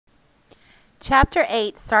Chapter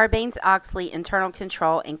 8, Sarbanes-Oxley, Internal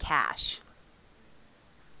Control and Cash.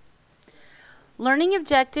 Learning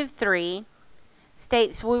Objective 3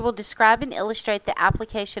 states we will describe and illustrate the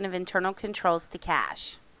application of internal controls to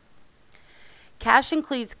cash. Cash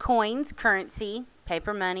includes coins, currency,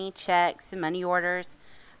 paper money, checks, and money orders,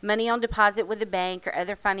 money on deposit with a bank or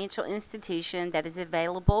other financial institution that is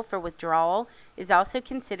available for withdrawal is also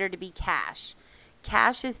considered to be cash.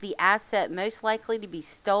 Cash is the asset most likely to be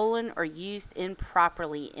stolen or used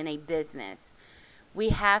improperly in a business. We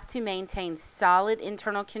have to maintain solid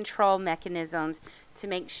internal control mechanisms to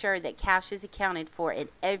make sure that cash is accounted for at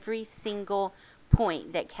every single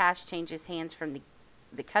point that cash changes hands from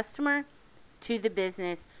the customer to the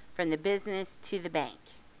business, from the business to the bank.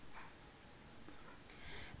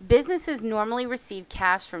 Businesses normally receive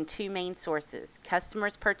cash from two main sources: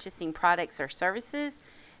 customers purchasing products or services,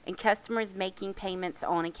 and customers making payments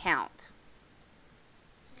on account.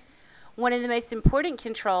 One of the most important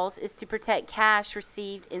controls is to protect cash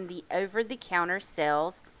received in the over-the-counter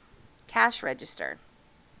sales cash register.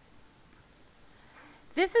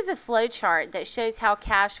 This is a flow chart that shows how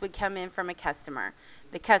cash would come in from a customer.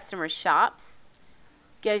 The customer shops,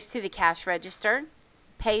 goes to the cash register,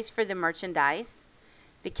 pays for the merchandise.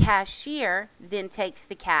 The cashier then takes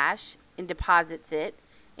the cash and deposits it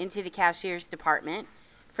into the cashier's department.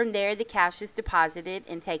 From there, the cash is deposited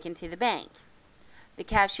and taken to the bank. The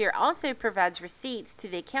cashier also provides receipts to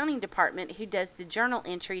the accounting department, who does the journal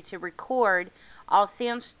entry to record all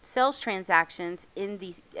sales transactions in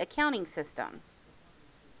the accounting system.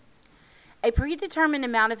 A predetermined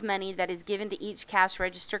amount of money that is given to each cash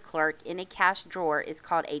register clerk in a cash drawer is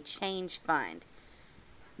called a change fund.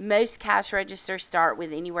 Most cash registers start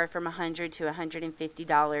with anywhere from $100 to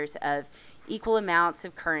 $150 of equal amounts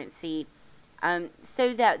of currency,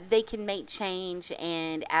 so that they can make change,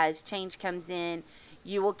 and as change comes in,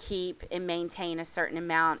 you will keep and maintain a certain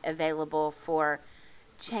amount available for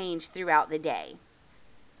change throughout the day.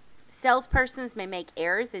 Salespersons may make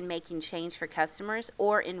errors in making change for customers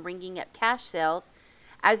or in ringing up cash sales.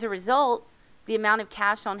 As a result, the amount of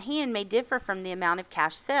cash on hand may differ from the amount of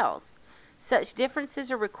cash sales. Such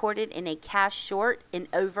differences are recorded in a cash short and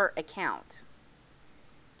over account.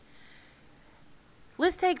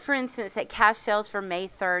 Let's take, for instance, that cash sales for May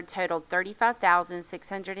 3rd totaled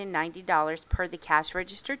 $35,690 per the cash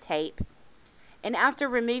register tape, and after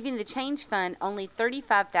removing the change fund, only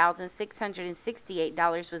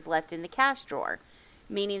 $35,668 was left in the cash drawer,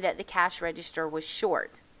 meaning that the cash register was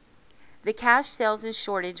short. The cash sales and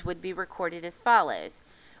shortage would be recorded as follows.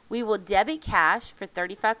 We will debit cash for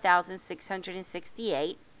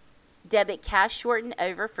 $35,668, debit cash short and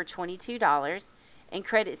over for $22, and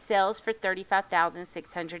credit sales for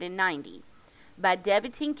 $35,690. By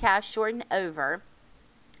debiting cash short and over,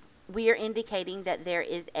 we are indicating that there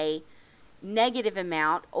is a negative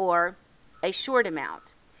amount or a short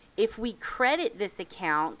amount. If we credit this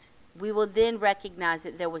account, we will then recognize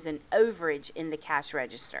that there was an overage in the cash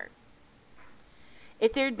register.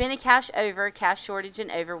 If there had been a cash over, cash shortage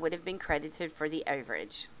and over would have been credited for the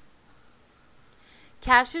overage.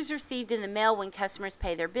 Cash is received in the mail when customers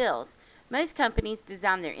pay their bills. Most companies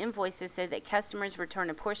design their invoices so that customers return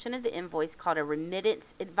a portion of the invoice, called a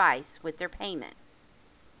remittance advice, with their payment.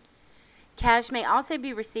 Cash may also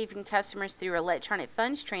be received from customers through electronic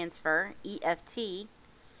funds transfer, EFT.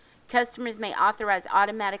 Customers may authorize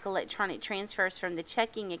automatic electronic transfers from the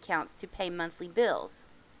checking accounts to pay monthly bills.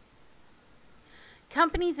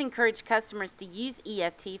 Companies encourage customers to use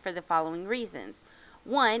EFT for the following reasons.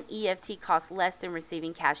 1, EFT costs less than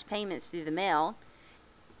receiving cash payments through the mail.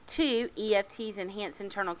 2, EFTs enhance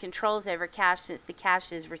internal controls over cash, since the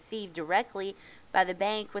cash is received directly by the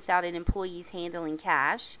bank without an employee's handling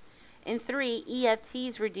cash. And 3,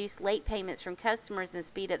 EFTs reduce late payments from customers and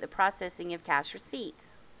speed up the processing of cash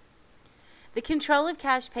receipts. The control of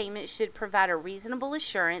cash payments should provide a reasonable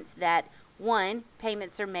assurance that 1,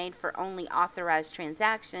 payments are made for only authorized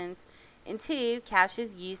transactions, and 2, cash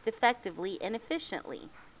is used effectively and efficiently.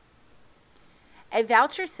 A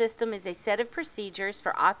voucher system is a set of procedures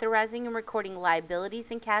for authorizing and recording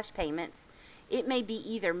liabilities and cash payments. It may be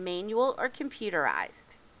either manual or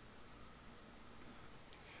computerized.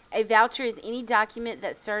 A voucher is any document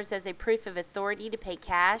that serves as a proof of authority to pay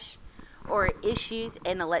cash or issues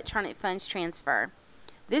an electronic funds transfer.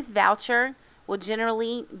 This voucher will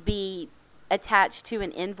generally be attached to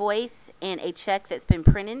an invoice and a check that's been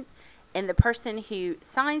printed, and the person who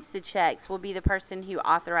signs the checks will be the person who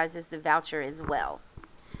authorizes the voucher as well.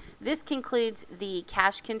 This concludes the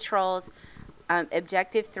cash controls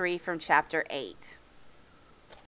Objective 3 from Chapter 8.